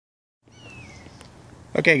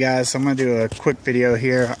Okay guys, I'm going to do a quick video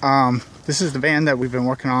here. This is the van that we've been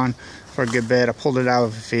working on for a good bit. I pulled it out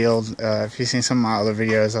of the field. If you've seen some of my other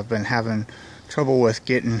videos, I've been having trouble with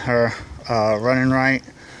getting her running right.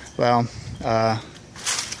 Well, I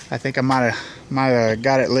think I might have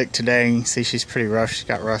got it licked today. You can see she's pretty rough. She's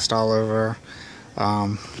got rust all over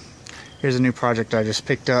her. Here's a new project I just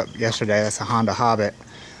picked up yesterday. That's a Honda Hobbit.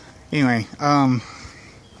 Anyway,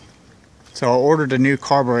 so I ordered a new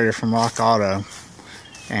carburetor from Rock Auto.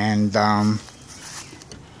 And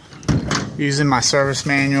using my service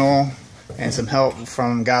manual and some help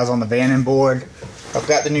from guys on the vanning board, I've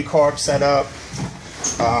got the new carb set up,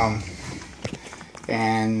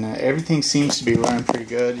 and everything seems to be running pretty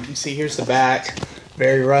good. You can see here's the back,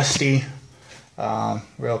 very rusty,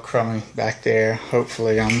 real crummy back there.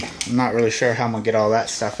 Hopefully, I'm not really sure how I'm gonna get all that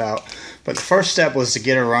stuff out, but the first step was to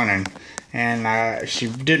get her running, and she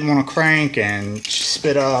didn't want to crank, and she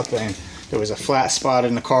spit up, and there was a flat spot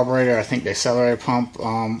in the carburetor. I think the accelerator pump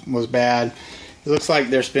was bad. It looks like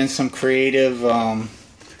there's been some creative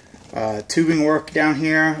tubing work down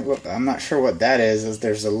here. I'm not sure what that is.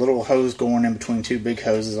 There's a little hose going in between two big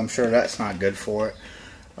hoses. I'm sure that's not good for it.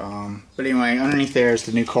 But anyway, underneath there is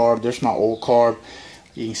the new carb. There's my old carb.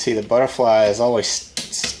 You can see the butterfly is always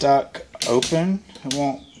stuck open. It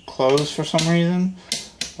won't close for some reason.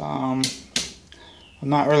 I'm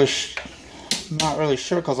not really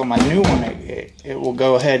sure because on my new one it will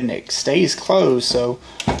go ahead and it stays closed, so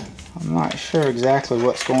I'm not sure exactly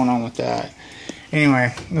what's going on with that.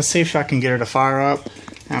 Anyway, let's see if I can get her to fire up.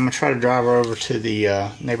 I'm going to try to drive her over to the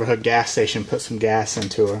neighborhood gas station, put some gas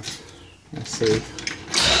into her. Let's see.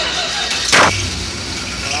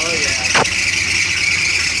 Oh yeah.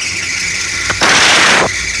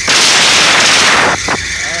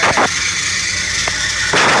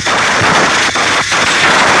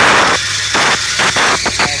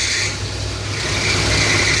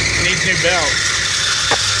 New belt.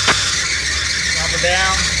 Drop it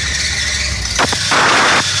down.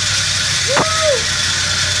 Woo!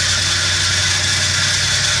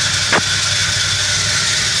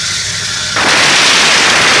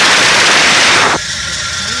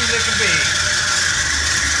 Smooth as it can be.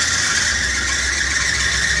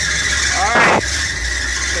 Alright.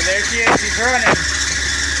 So there she is. She's running.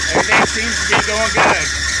 Everything seems to be going good.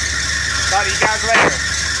 Talk to you guys later.